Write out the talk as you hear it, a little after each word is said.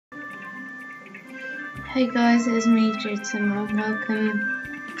Hey guys, it's me, Jason, and welcome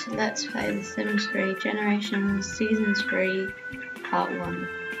to Let's Play The Sims 3 Generations Season 3 Part 1.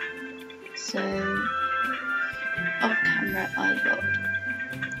 So, off camera I got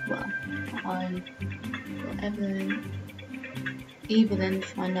Evelyn to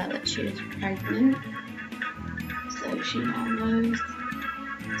find out that she was pregnant, so she now knows.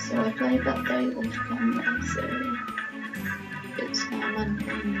 So I played that day off camera, so it's now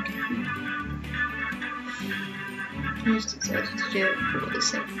Monday. I just decided to do it for the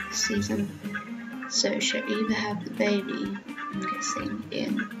second season, so she'll either have the baby, I'm guessing,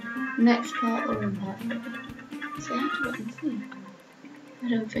 in the next part or in part 3. So I have to wait and see. I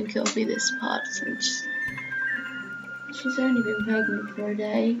don't think it'll be this part since she's only been pregnant for a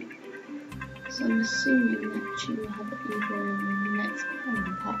day, so I'm assuming that she will have it either in the next part or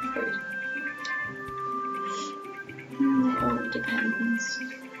in part 3. It all depends.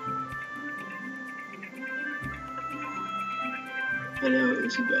 I know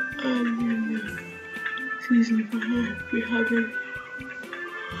it's a bit early in the season for her to be having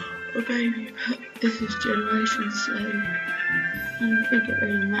a baby, but this is Generations, so I don't think it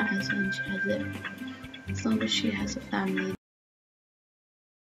really matters when she has it, as long as she has a family.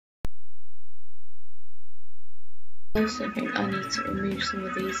 I also think I need to remove some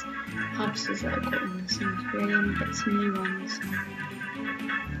of these hamsters that I've got in the Sims 3 and get some new ones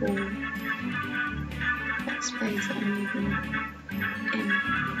for that space that I'm moving in.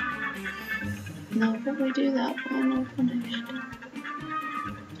 And I'll probably do that when I've finished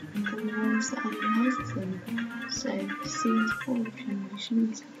the ones that I'm housing. So Season 4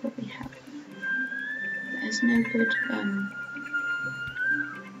 Generations I probably have. There's no good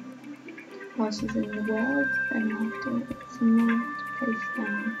houses in the world, then I'll have to get some more to place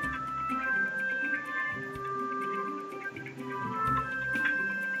down.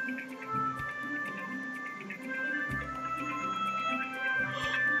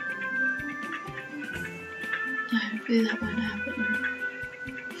 Hopefully that won't happen.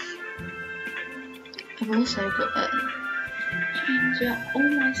 I've also got to change out all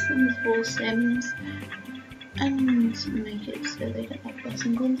my Sims 4 Sims and make it so they don't have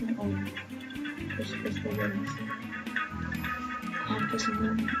person content on. Just because the ones can't put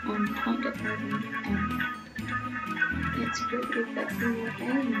someone on, can't get pregnant, and it's really better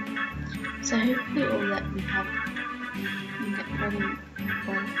game. So hopefully it will let me have and get pregnant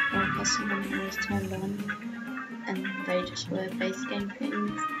while custom content was turned on. And they just were base game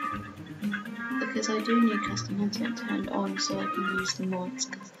things, because I do need custom content turned on so I can use the mods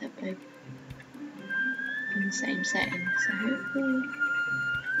because they're both in the same setting. So hopefully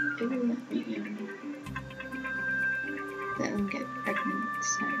it will let me let them get pregnant,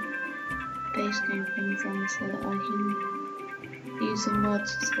 so base game things on so that I can use the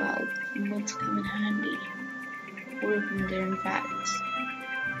mods as well. The mods come in handy. All of them do, in fact,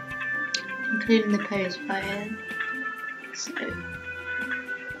 including the pose player. So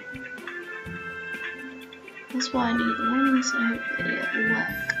that's why I need one, so hopefully it will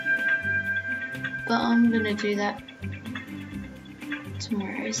work. But I'm gonna do that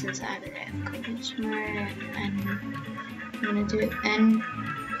tomorrow since I have a day of college tomorrow, and I'm gonna do it then.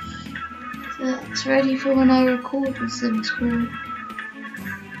 So that's ready for when I record the Sims 4,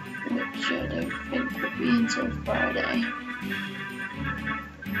 which I don't think will be until Friday.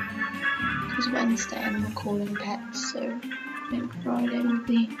 Because Wednesday I'm recording pets, so I think Friday will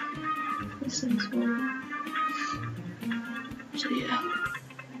be the Sims 4. So yeah,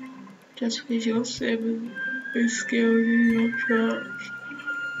 just because your Sim is skilled in your church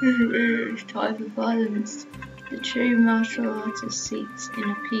doesn't mean it's time for violence. The true martial artist seeks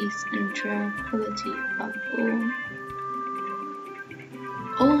inner peace and tranquility above all.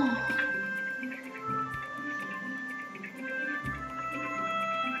 Oh!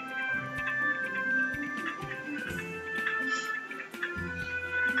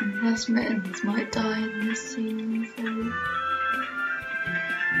 Unless mittens might die in this scene, so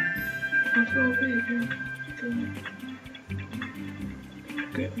I thought we could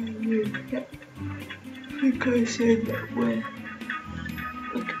get a new cat. Because that we're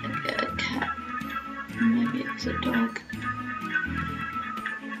gonna get a cat, maybe it's a dog.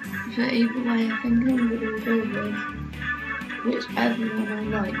 But either way, I think I'm gonna go with whichever one I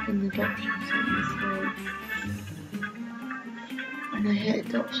like in the adoption centre. So when I hit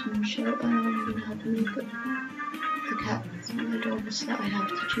adoption shelter, I'm gonna have a look at the cats and the dogs that I have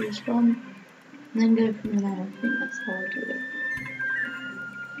to choose from, and then go from there. I think that's how I do it.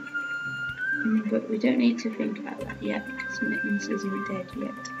 But we don't need to think about that yet because Mittens isn't dead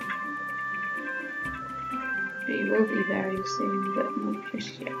yet. He will be very soon, but not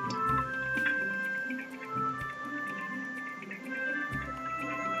just yet.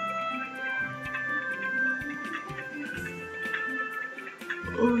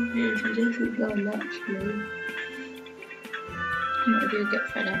 If he doesn't go naturally, and I do get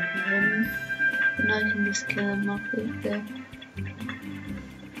fed up with him, then I can just kill him off with the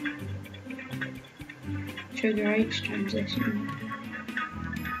trigger H transition.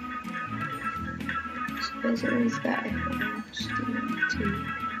 So there's always that if I want to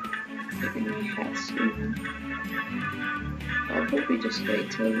get the new cat soon. I'll probably just wait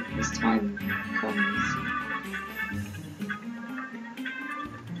till this time comes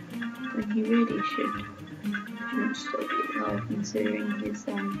when he really shouldn't still be alive, considering his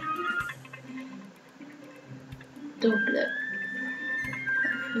doglet that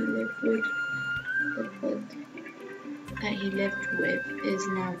he lived with, the blood that he lived with is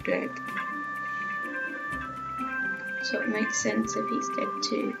now dead. So it makes sense if he's dead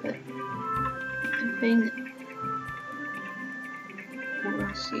too, but I think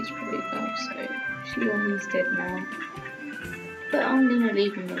Rusty's probably gone, so he's dead now. But I'm gonna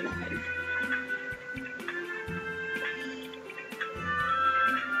leave him alive.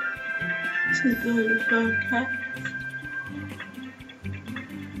 To go to fur cat.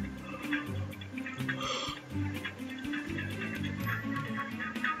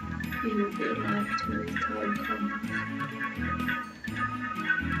 He will be alive till his time comes.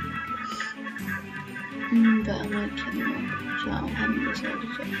 But I might kill him off, so I haven't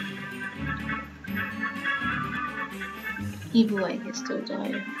decided yet. Either way, he'll still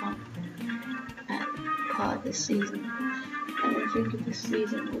die at part of this season. And I think this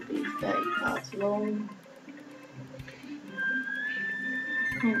season will be 30 parts long.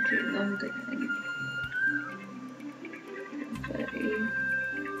 Can't do longer than 30.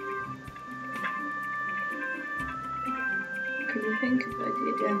 Because I think if I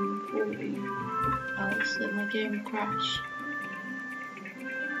did 40 parts, then my game would crash.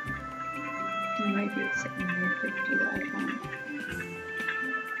 And maybe it's at near 50 that I can't.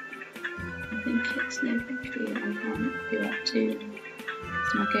 I think it's near 50 that I can't do up to.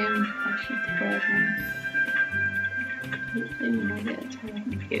 So my game crashed at the third one. Hopefully when I get a tower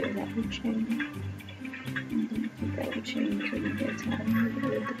computer that will change. I don't think that will change when I get a tower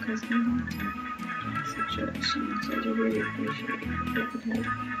with the custom situation. So I really appreciate it if it could help.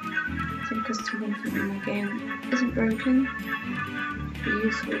 Some custom content in my game isn't broken. It'd be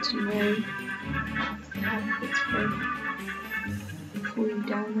useful to know how it's broken before you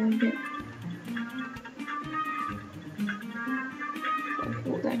download it. I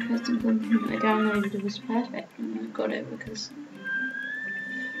thought that custom content I downloaded was perfect, and I got it because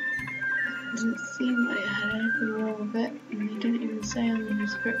it didn't seem like it had anything wrong with it, and they didn't even say on the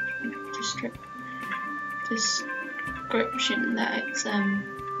description that it's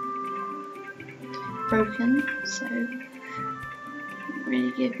broken, so it didn't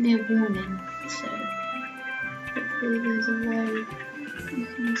really give me a warning. So hopefully there's a way you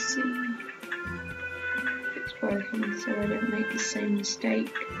can see it's broken, so I don't make the same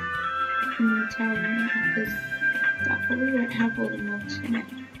mistake in the town, because that probably won't have all the mods in it.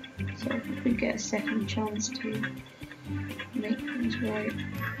 So I probably get a second chance to make things right.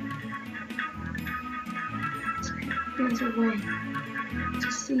 So there's a way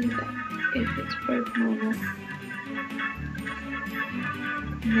to see that if it's broken or not.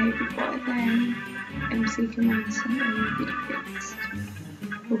 Maybe by then MC Command Center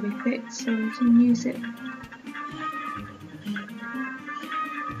will be fixed so we can use it.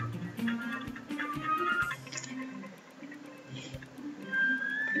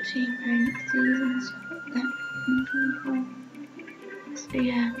 Pretty rain seasons like that. So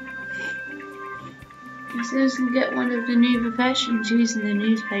yeah. As soon as we can get one of the new professions using the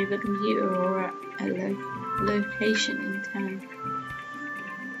newspaper computer or at a location in town.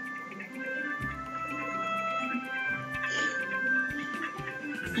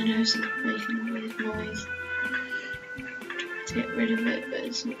 I know it's not making a weird noise. Try to get rid of it, but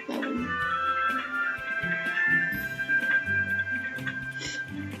it's not going.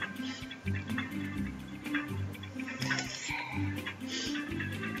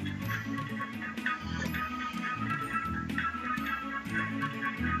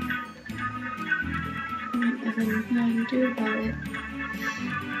 Nothing I can do about it.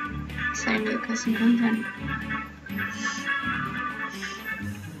 Same with custom content.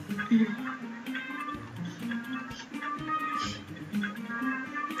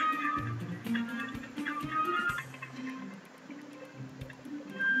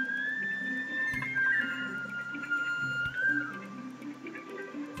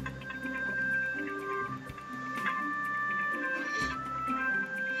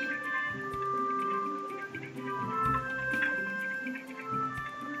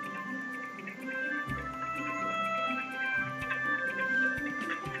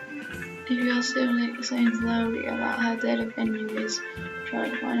 If you're still saying slowly about how dead a venue is, try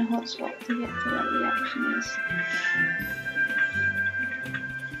to find a hot spot to get to where the action is.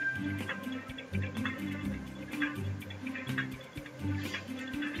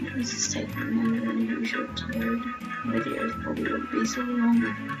 This is taking longer than usual to load. Videos probably wouldn't be so long.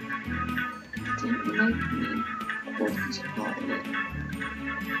 Didn't make me pause this part of it.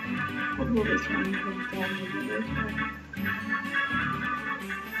 Probably trying to bring down the video time.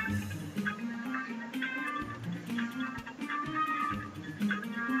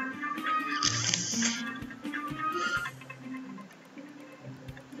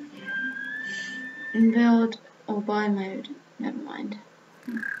 In build or buy mode, never mind.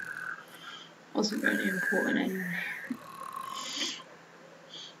 Wasn't really important anyway.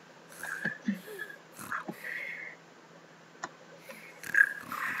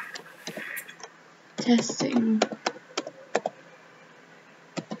 Testing.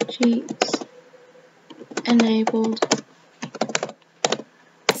 Cheats. Enabled.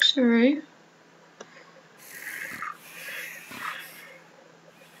 True.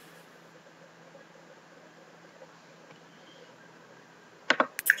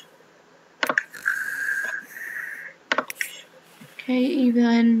 Okay,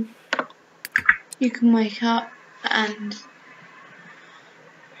 then you can wake up and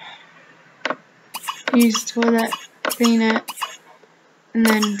use the toilet, clean it, and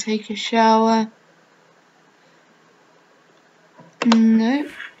then take a shower.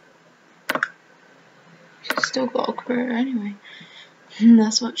 Nope. She's still got a career anyway.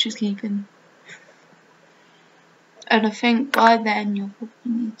 That's what she's keeping. And I think by then you'll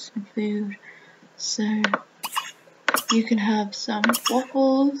probably need some food. So you can have some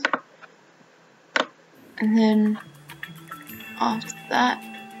waffles. And then after that,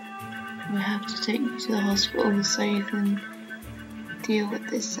 we have to take you to the hospital so you can deal with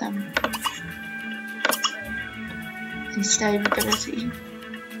this instability.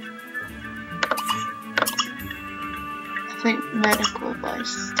 I think medical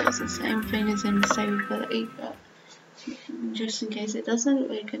advice does the same thing as instability, but just in case it doesn't,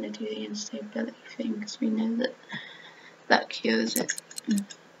 we're going to do the instability thing because we know that that cures it.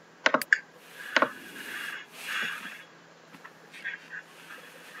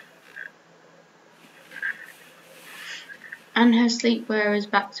 And her sleepwear is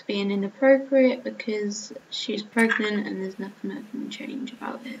back to being inappropriate because she's pregnant and there's nothing I can change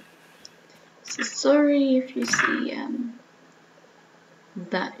about it. So sorry if you see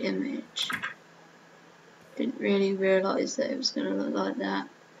that image. Didn't really realise that it was going to look like that.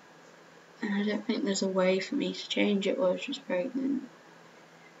 And I don't think there's a way for me to change it while she's pregnant.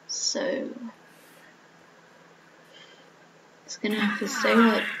 So it's going to have to stay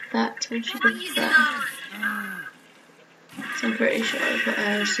like that till she gets there. So I'm pretty sure I put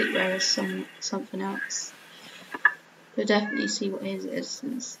her sleepwear as something else. You'll definitely see what his is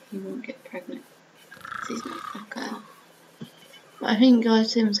since he won't get pregnant. He's not a girl. But I think Guy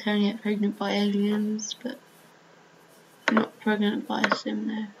Sims can get pregnant by aliens, but not pregnant by a sim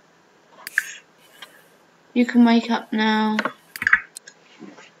though. You can wake up now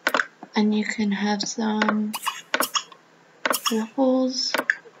and you can have some waffles.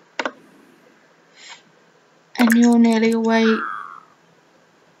 And you're nearly awake,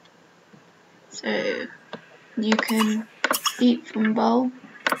 so you can eat from bowl.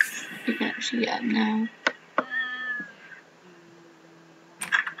 You can actually get up now,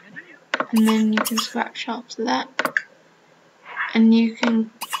 and then you can scratch after that, and you can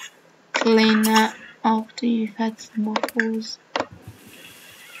clean that after you've had some waffles.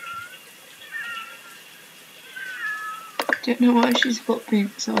 Don't know why she's got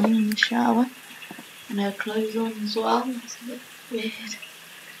boots on in the shower. And her clothes on as well. That's a bit weird.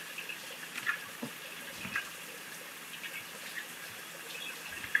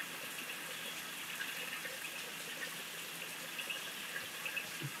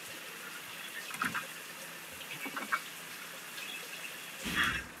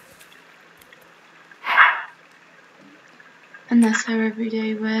 And that's her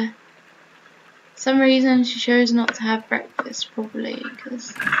everyday wear. For some reason she chose not to have breakfast, probably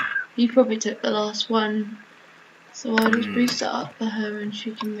because he probably took the last one, so I'll just boost it up for her and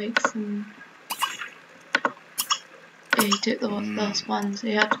she can make some. Yeah, he took the last one, so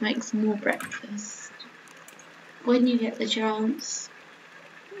you have to make some more breakfast when you get the chance.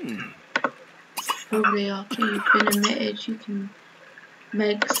 Probably after you've been admitted, you can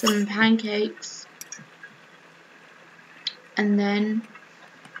make some pancakes, and then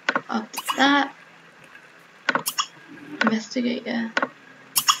after that, investigator.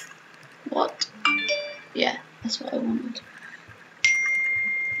 What? Yeah, that's what I wanted.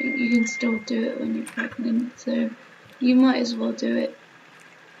 think you can still do it when you're pregnant, so you might as well do it.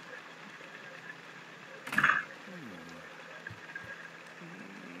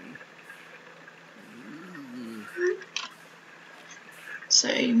 So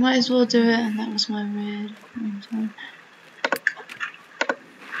you might as well do it, and that was my weird.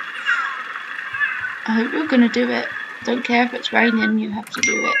 I hope you're gonna do it. Don't care if it's raining, you have to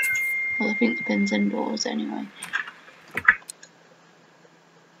do it. Well, I think the pin's indoors anyway.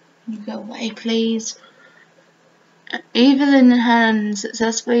 You go away, please. Evelyn Hand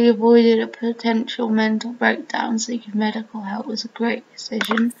successfully avoided a potential mental breakdown, seeking medical help was a great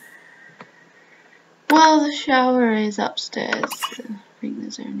decision. Well, the shower is upstairs. I think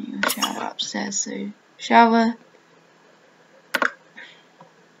there's only a shower upstairs, so shower.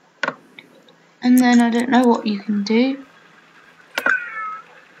 And then I don't know what you can do.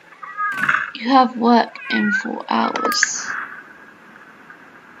 You have work in 4 hours.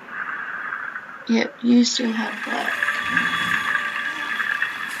 Yep, you still have work.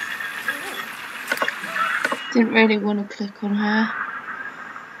 Didn't really want to click on her.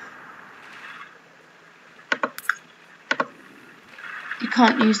 You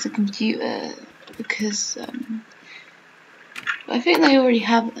can't use the computer because I think they already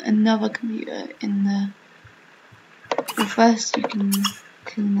have another computer in the. Well, first you can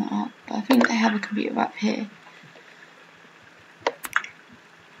clean that up, but I think they have a computer up here.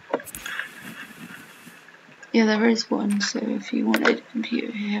 Yeah, there is one, so if you wanted a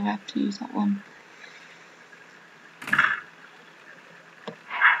computer here, you have to use that one.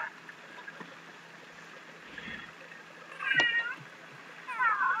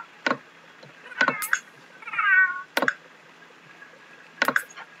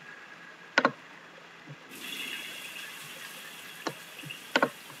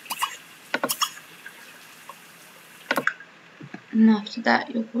 And after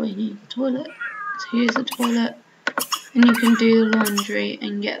that, you'll probably need the toilet. So here's the toilet, and you can do the laundry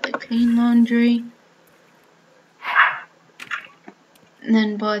and get the clean laundry. And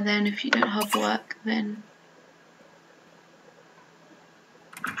then by then, if you don't have work, then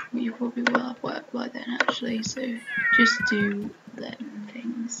well, you probably will have work by then actually. So just do them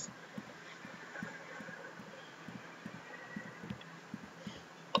things.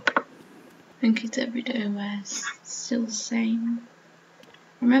 I think it's everyday wear, it's still the same.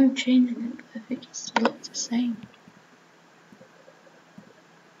 I remember changing it, but I think it still looks the same.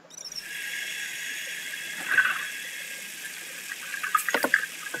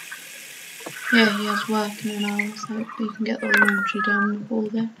 Yeah, he has work in an hour, so hopefully you can get the laundry done before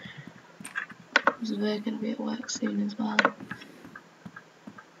then. Because we're going to be at work soon as well.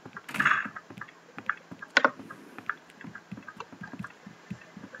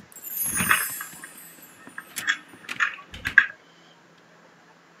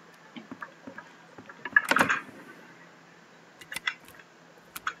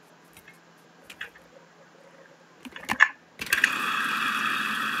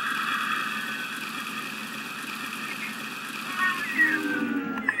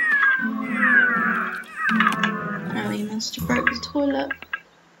 To break the toilet.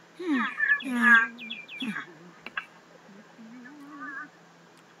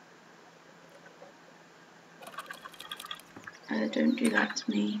 Don't do that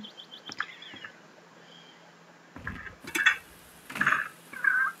to me.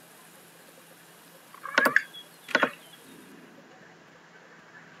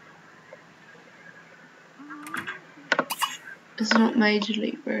 It's not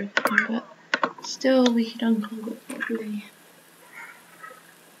majorly broken, but still we can unclog it properly.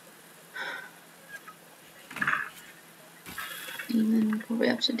 And then we'll probably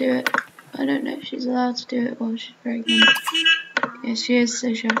have to do it. I don't know if she's allowed to do it while she's pregnant. Yes, she is,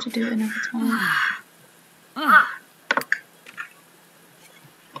 so she'll have to do it another time.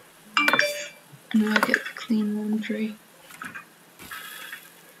 And we'll get the clean laundry.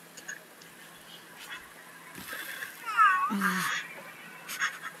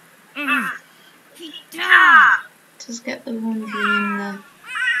 Just get the laundry in the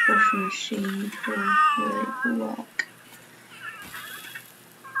washing machine before it will work.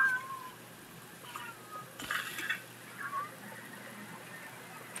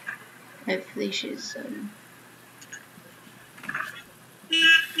 Hopefully she's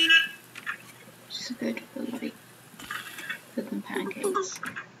good for like cooking pancakes.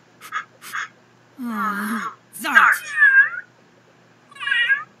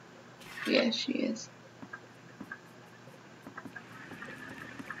 Yeah, she is.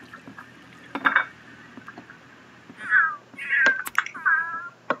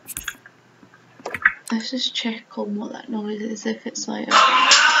 Let's just check on what that noise is, if it's like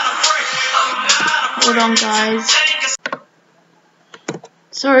Hold on, guys.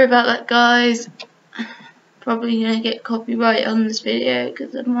 Sorry about that, guys. Probably gonna get copyright on this video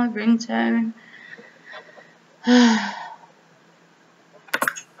because of my ringtone.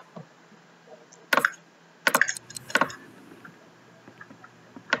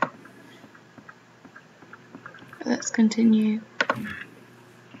 Let's continue.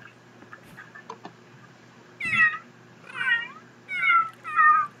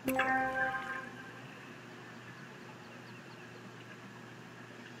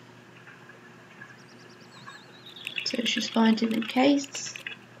 So she's finding the case.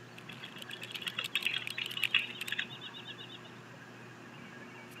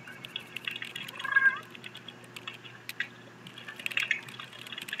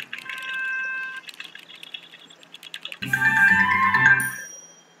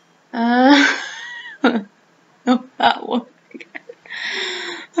 Not that one.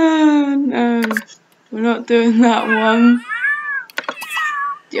 Oh no, we're not doing that one.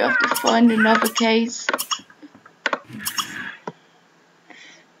 Do you have to find another case?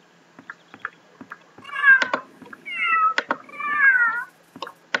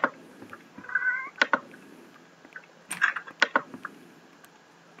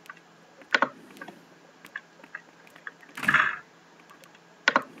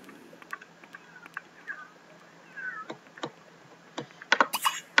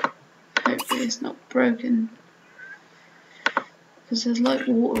 Hopefully it's not broken, because there's like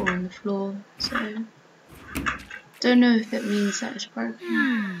water on the floor, so don't know if it means that it's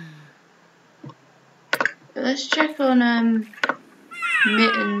broken. But let's check on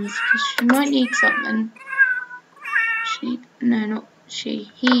Mittens, because she might need something. He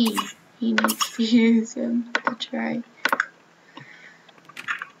needs to use the tray.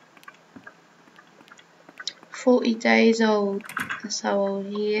 40 days old, that's how old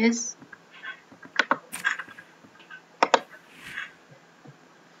he is.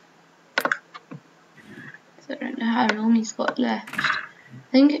 So I don't know how long he's got left.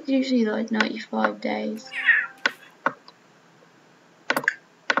 I think it's usually like 95 days.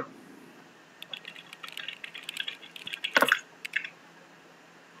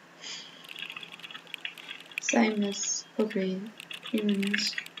 Same as probably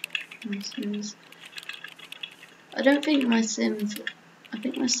humans. I don't think my Sims. I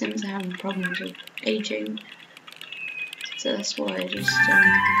think my Sims are having problems with aging, so that's why I just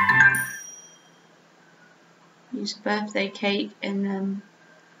use a birthday cake and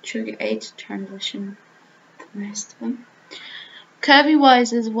trigger age transition. The rest of them. Kirby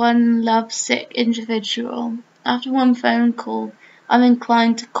Wise is one lovesick individual. After one phone call, I'm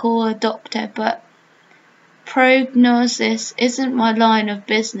inclined to call a doctor, but prognosis isn't my line of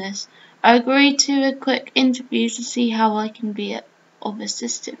business. I agreed to a quick interview to see how I can be of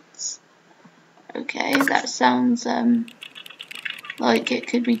assistance. Okay, that sounds like it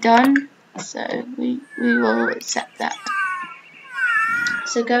could be done, so we will accept that.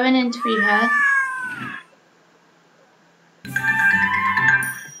 So go and interview her.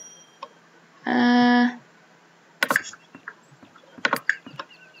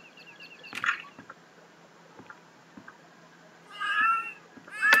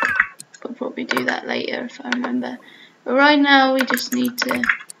 We'll probably do that later if I remember. But right now we just need to,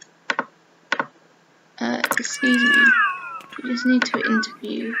 excuse me, we just need to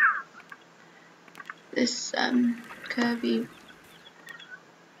interview this Kirby.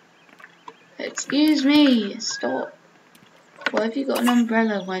 Excuse me, stop. Why have you got an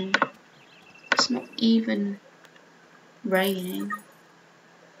umbrella when it's not even raining?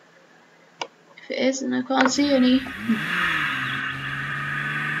 If it is, then I can't see any.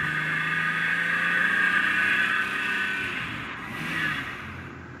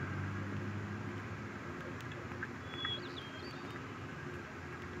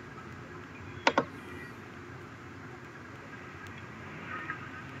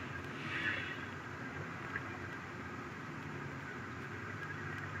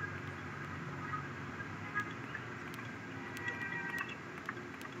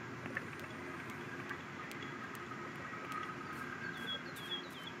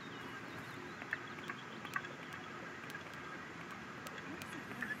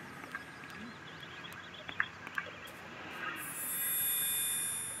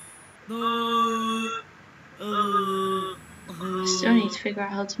 I still need to figure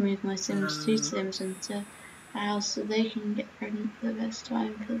out how to move my Sims 2 Sims into a house so they can get pregnant for the best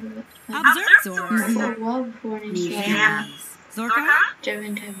time for the a while before an installation. Joe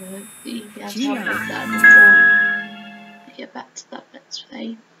and Kevin would be able to help with that before we get back to that let's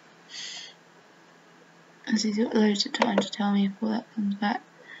play. As he's got loads of time to tell me before that comes back.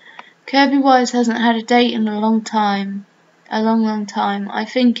 Kirby Wise hasn't had a date in a long time. A long time. I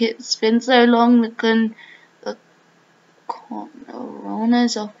think it's been so long that the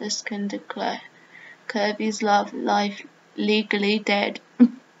coroner's office can declare Kirby's love life legally dead.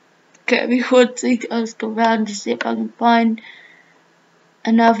 Kirby wants to ask around to see if I can find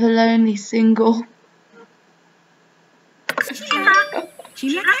another lonely single.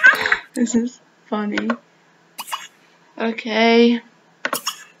 This is funny. Okay.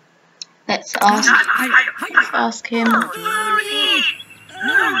 Let's ask him.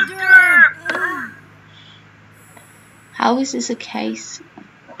 How is this a case?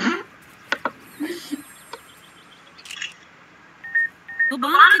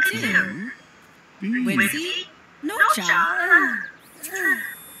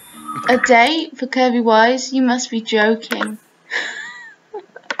 A date for Kirby Wise? You must be joking.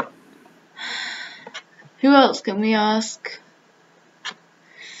 Who else can we ask?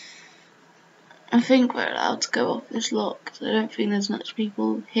 I think we're allowed to go off this lot because I don't think there's much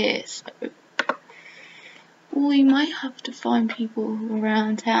people here, so we might have to find people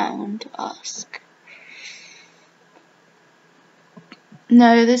around town to ask.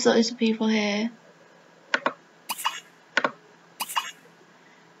 No, there's loads of people here.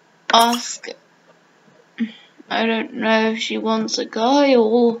 Ask. I don't know if she wants a guy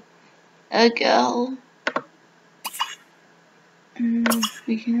or a girl.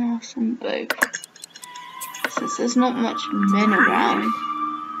 We can ask them both. Since there's not much men around,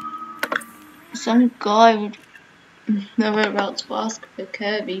 some guy would know we're about to ask if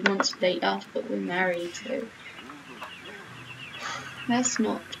Kirby wants to date us, but we're married, so that's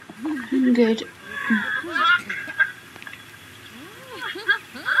not good.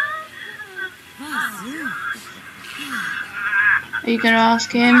 Are you gonna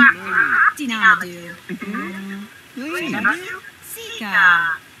ask him?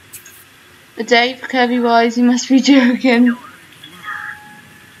 A date for Kirby Wise? You must be joking.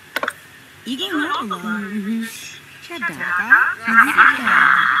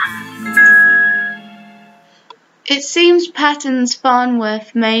 It seems Patton's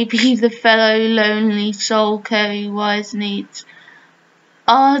Farnworth may be the fellow lonely soul Kirby Wise needs.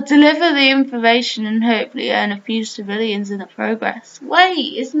 I'll deliver the information and hopefully earn a few civilians in the progress.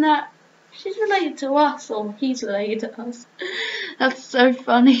 Wait, isn't that... She's related to us, or he's related to us. That's so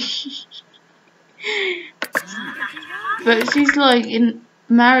funny. But she's like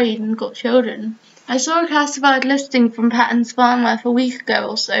married and got children. I saw a classified listing from Patton's Farnworth a week ago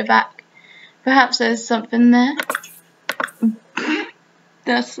or so back. Perhaps there's something there.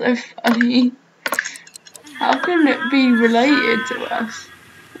 That's so funny. How can it be related to us?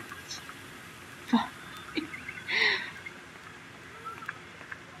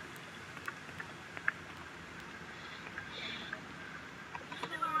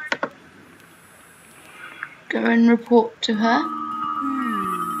 Go and report to her.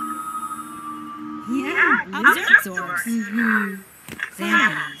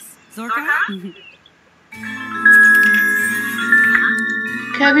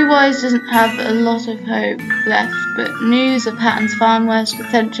 Kirby Wise doesn't have a lot of hope left, but news of Patton's Farnworth's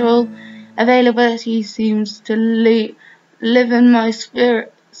potential availability seems to live in my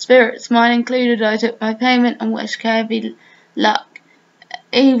spirits, mine included. I took my payment and wish Kirby luck.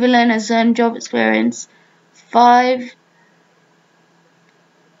 Evelyn has earned job experience, 500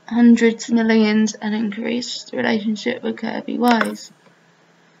 millions, and increased relationship with Kirby Wise.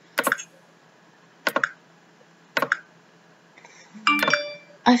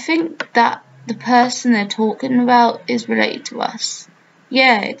 I think that the person they're talking about is related to us.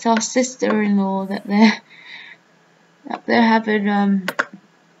 Yeah, it's our sister-in-law that they're having a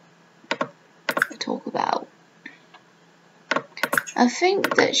talk about. I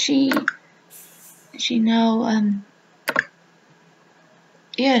think that she now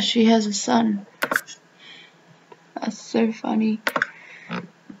yeah, she has a son. That's so funny.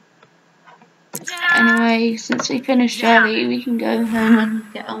 Anyway, since we finished early, we can go home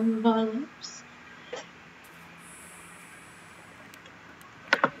and get on with our lives.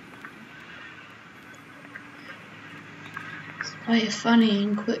 It's quite a funny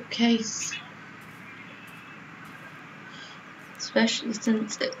and quick case. Especially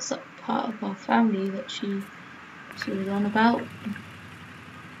since it's a part of our family that she was on about.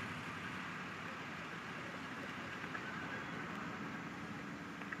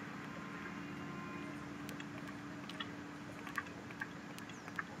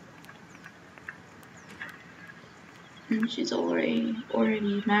 And she's already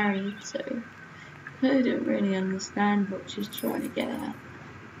married, so I don't really understand what she's trying to get at.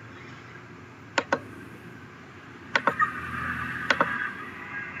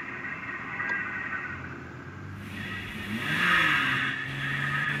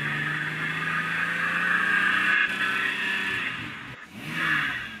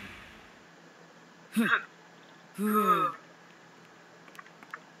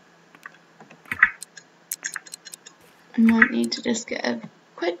 might need to just get a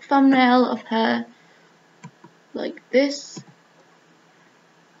quick thumbnail of her like this.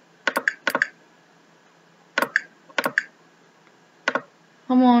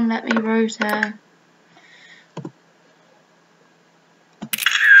 Come on, let me rose her.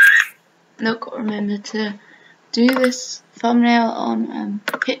 Look, remember to do this thumbnail on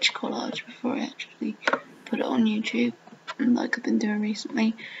Pitch Collage before I actually put it on YouTube, like I've been doing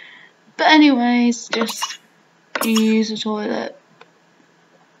recently. But anyways, just use a toilet.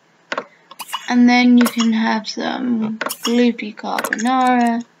 And then you can have some gloopy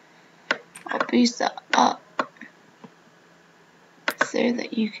carbonara. I'll boost that up so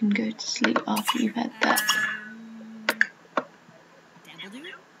that you can go to sleep after you've had that.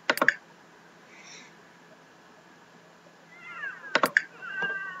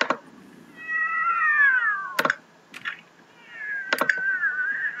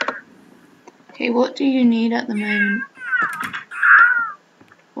 Okay, what do you need at the moment?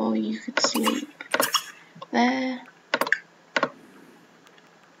 Well, you could sleep there.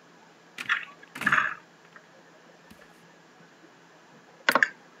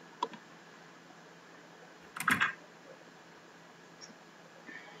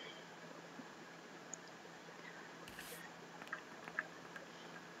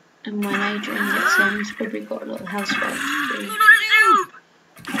 And when Adrian gets home, he's probably got a little housework to do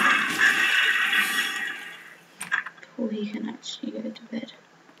before he can actually go to bed.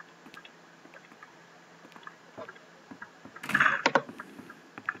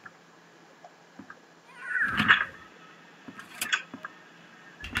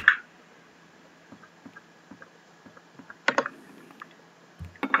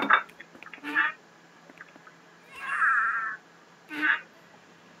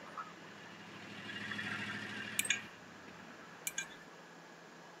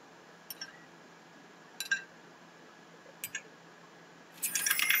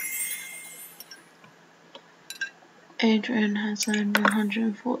 Adrian has earned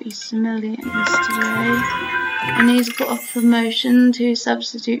 140 simoleons today, and he's got a promotion to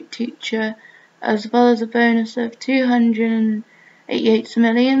substitute teacher, as well as a bonus of 288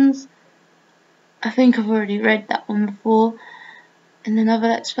 simoleons. I think I've already read that one before in another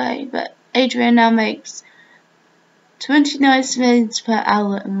Let's Play, but Adrian now makes 29 simoleons per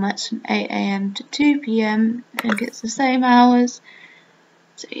hour, and that's from 8 AM to 2 PM. I think it's the same hours.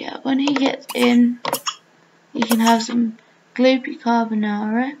 So yeah, when he gets in, you can have some gloopy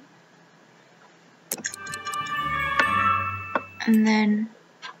carbonara, and then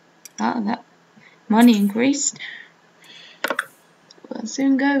that money increased. We'll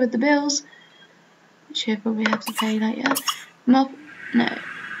soon go with the bills, which he'll probably have to pay later.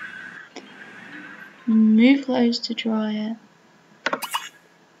 New clothes to dryer.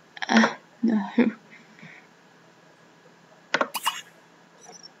 No.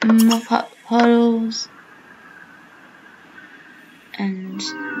 Mop up puddles. And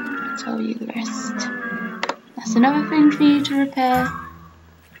I'll tell you the rest. That's another thing for you to repair.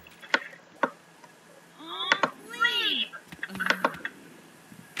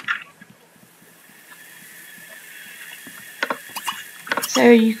 So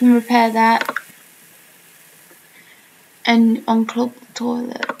you can repair that and unclog the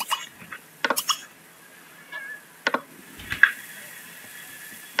toilet.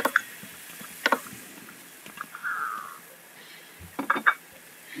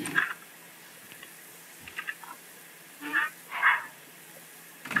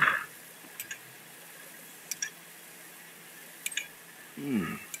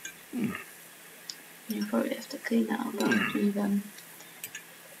 You probably have to clean that up after you've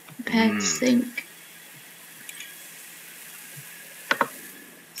repaired the sink.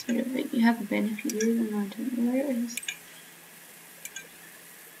 So I don't think you have a bin. If you do, then I don't know where it is.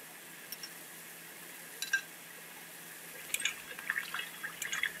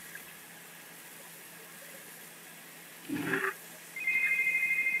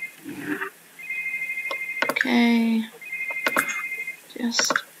 Okay,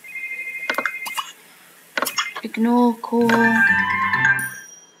 just ignore call.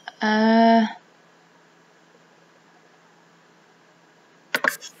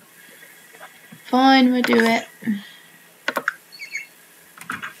 Fine, we'll do it.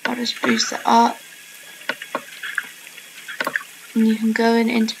 I'll just boost it up. And you can go and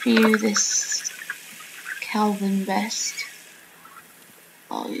interview this Calvin vest.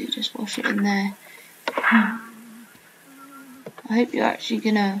 Oh, you just wash it in there. I hope you're actually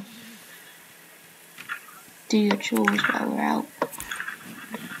gonna do your chores while we're out.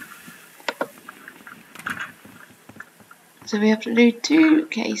 So we have to do 2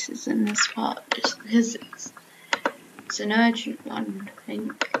 cases in this part just because it's it's an urgent one, I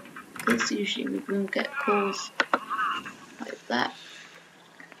think, because usually we wouldn't get calls like that.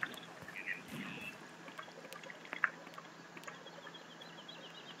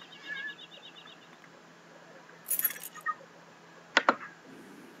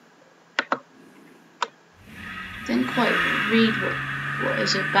 Didn't quite read what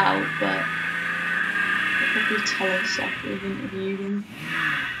it's about, but they'll probably tell us after we've interviewed him.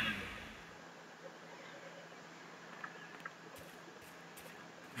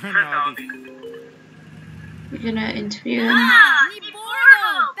 We're gonna interview him.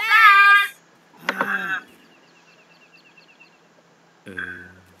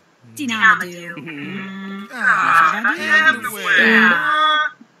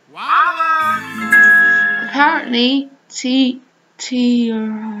 Apparently,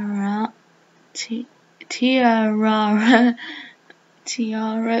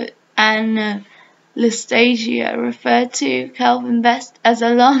 Tiara and Lastasia referred to Kelvin Best as a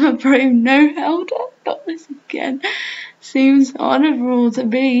llama brain no-helder. Got this again. Seems honourable to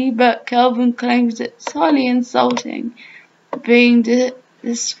be, but Kelvin claims it's highly insulting, being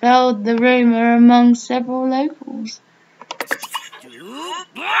dispelled the rumour among several locals.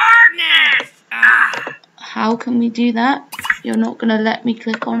 How can we do that? You're not going to let me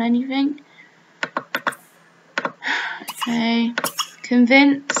click on anything? Okay,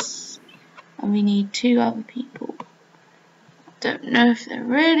 convince, and we need 2 other people. Don't know if there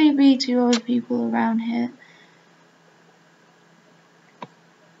really be 2 other people around here,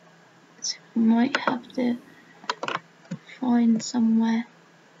 so we might have to find somewhere.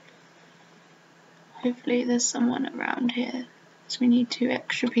 Hopefully there's someone around here, so we need 2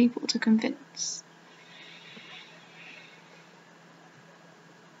 extra people to convince.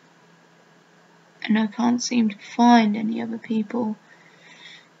 And I can't seem to find any other people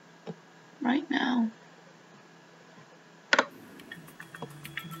right now.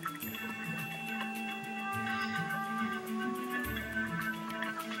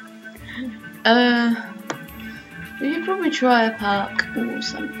 We could probably try a park or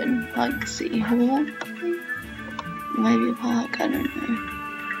something, like City Hall. Maybe a park, I don't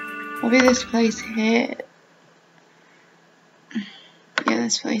know. Maybe this place here. Yeah,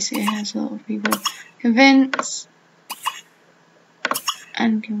 this place here has a lot of people. Convince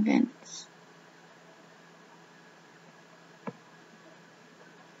and convince.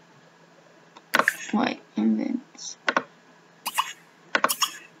 Wait, convince.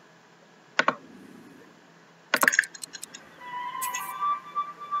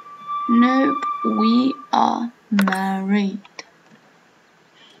 Nope, we are married.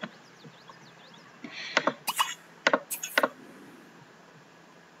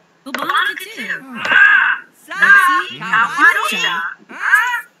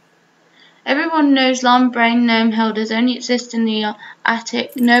 Everyone knows llama brain gnome holders only exist in the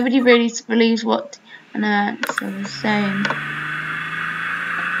attic. Nobody really believes what an answer is saying.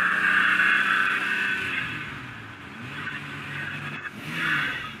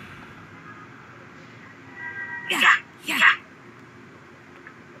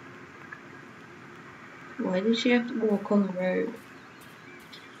 Why did she have to walk on the road?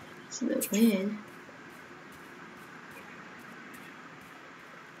 It's a bit weird.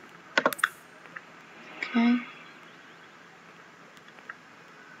 Okay.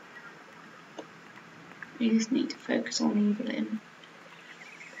 We just need to focus on Evelyn.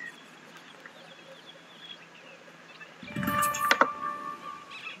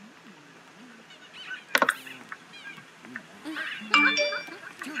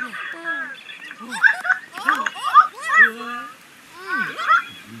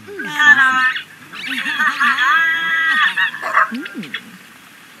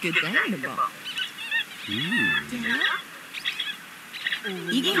 Good thing about.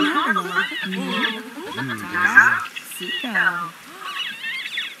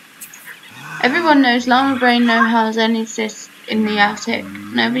 Everyone knows llama brain gnome holders only exist in the attic.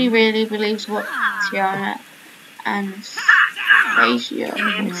 Nobody really believes what Tiana and Stasia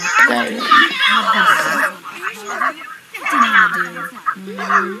was saying.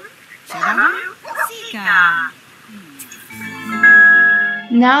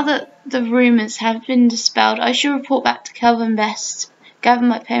 Now that the rumours have been dispelled, I should report back to Kelvin Best, gather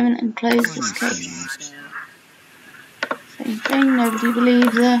my payment and close this case. Same thing, nobody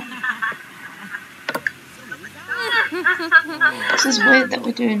believes her. This is weird that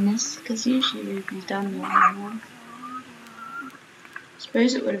we're doing this, because usually we'd be done by now. I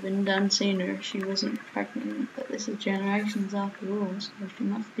suppose it would have been done sooner if she wasn't pregnant, but this is generations after all, so she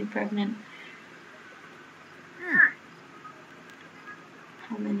must be pregnant.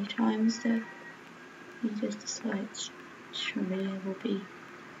 How many times do he just decides? surely it will be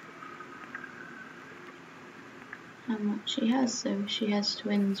how much she has. So if she has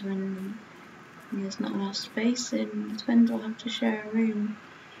twins when there's not enough space, then the twins will have to share a room.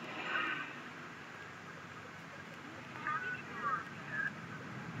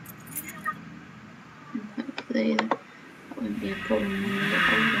 And hopefully that won't be a problem when they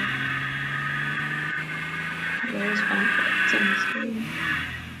get older. There is one box on the screen.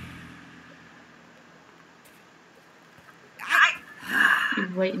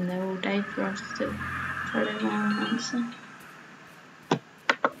 You're waiting there all day for us to try to answer.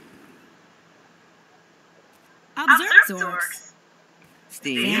 Observe Zorks.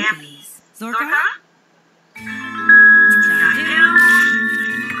 Stampies. Zorka?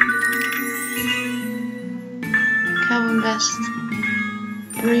 Kelvin Best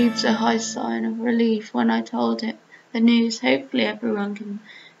breathed a high sigh of relief when I told him the news. Hopefully everyone can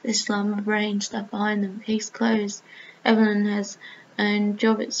this slumber brain stuff behind them. Case closed. Evelyn has earned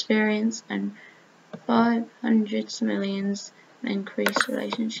job experience and 500 millions increased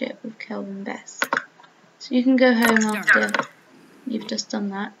relationship with Kelvin Best. So you can go home after you've just done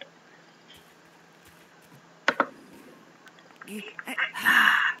that.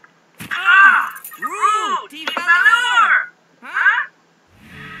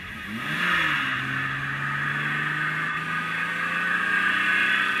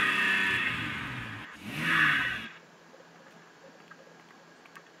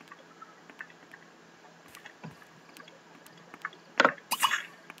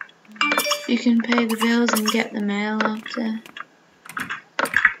 You can pay the bills and get the mail after.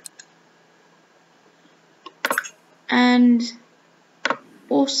 And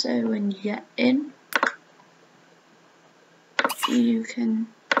also when you get in, you can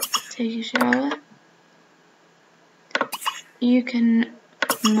take a shower. You can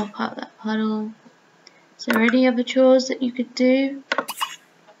mop up that puddle. Is there any other chores that you could do?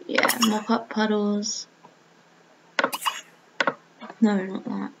 Yeah, mop up puddles. No, not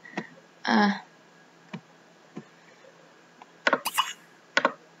that.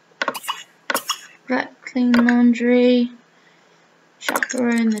 Clean laundry,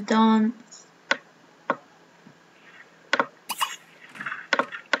 chaperone the dance,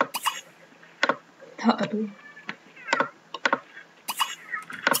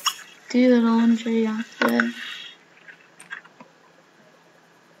 do the laundry after, and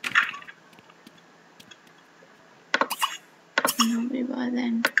I'll be by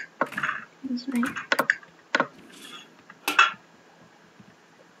then. Excuse me.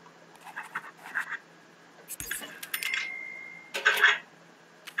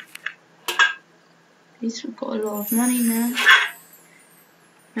 At least we've got a lot of money now.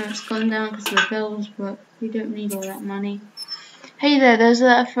 Now it's gone down because of the bills, but we don't need all that money. Hey there, there's a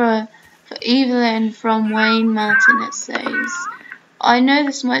letter for Evelyn from Wayne Martin. It says, I know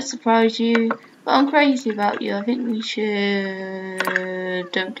this might surprise you, but I'm crazy about you. I think we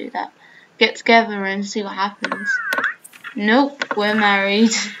should... Don't do that. Get together and see what happens. Nope, we're married.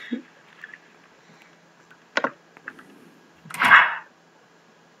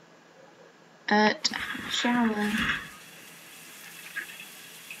 Shower.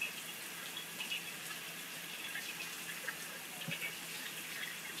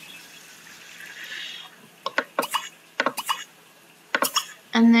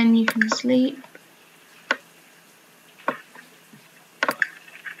 And then you can sleep.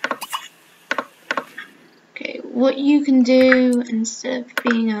 Okay, what you can do instead of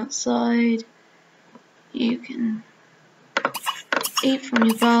being outside, you can eat from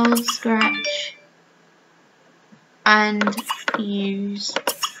your bowl, scratch, and use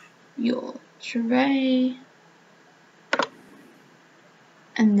your tray,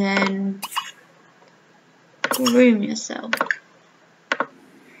 and then groom yourself.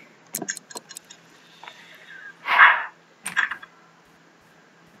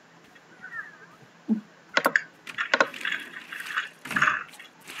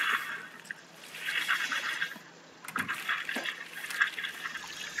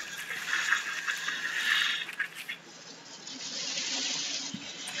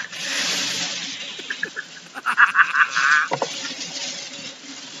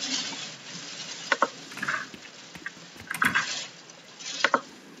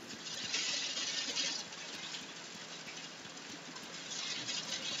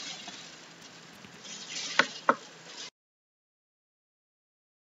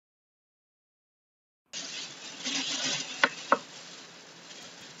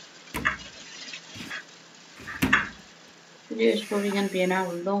 The video is probably going to be an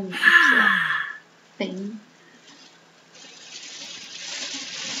hour long, so that thing.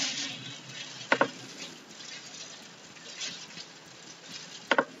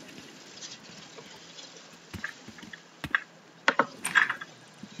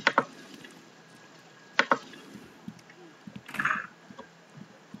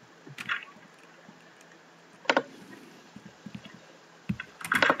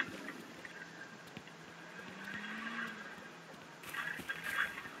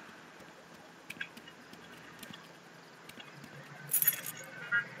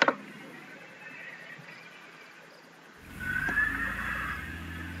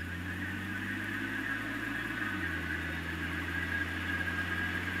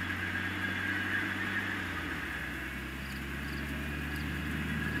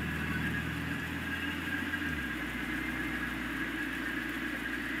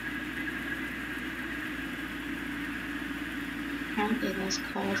 apparently there's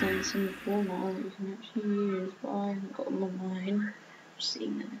cars on Singapore now that you can actually use, but I haven't got them on mine. I've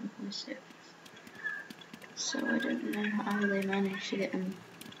seen them in my service. So I don't know how they managed to get them.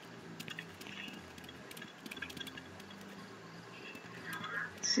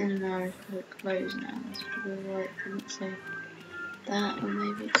 Cinema is probably closed now, that's probably why it didn't say that, or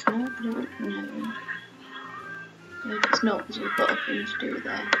maybe it's not, I don't know. Maybe it's not because we've got a thing to do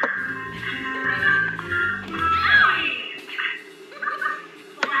there.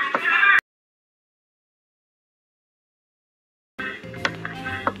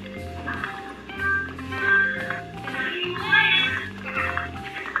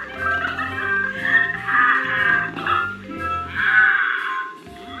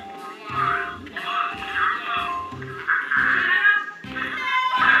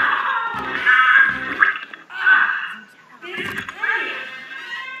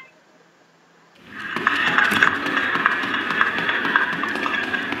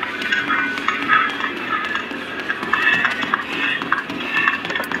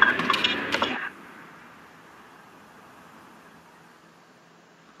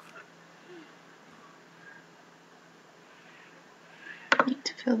 Need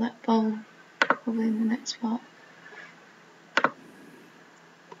to fill that bowl probably in the next part.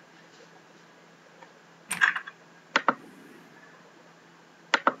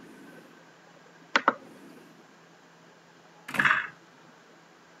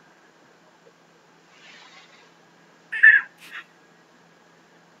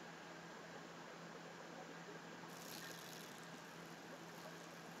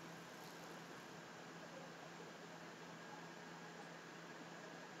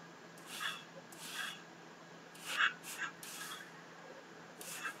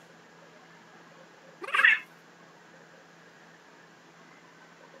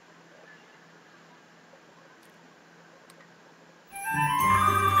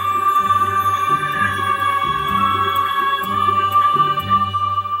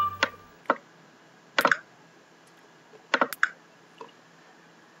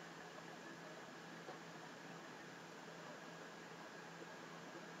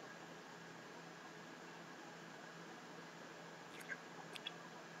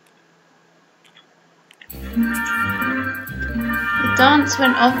 The dance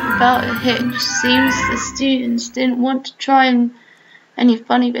went off without a hitch. Seems the students didn't want to try any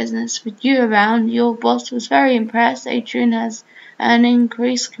funny business. With you around, your boss was very impressed. Adrian has an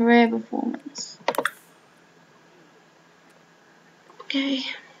increased career performance. Okay.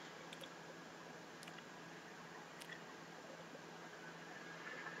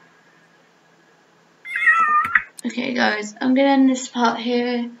 Okay guys, I'm gonna end this part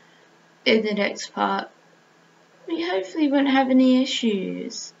here. In the next part, we hopefully won't have any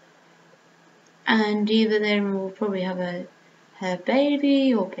issues. And either then we'll probably have her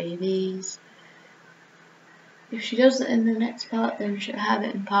baby or babies. If she does it in the next part, then she'll have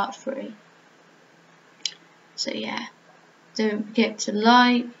it in part 3. So yeah, don't forget to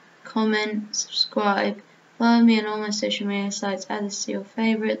like, comment, subscribe, follow me on all my social media sites, add this to your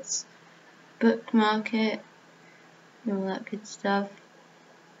favourites, bookmark it, and all that good stuff.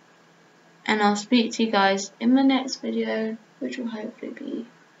 And I'll speak to you guys in my next video, which will hopefully be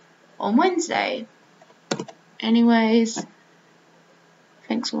on Wednesday. Anyways,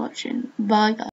 thanks for watching. Bye guys.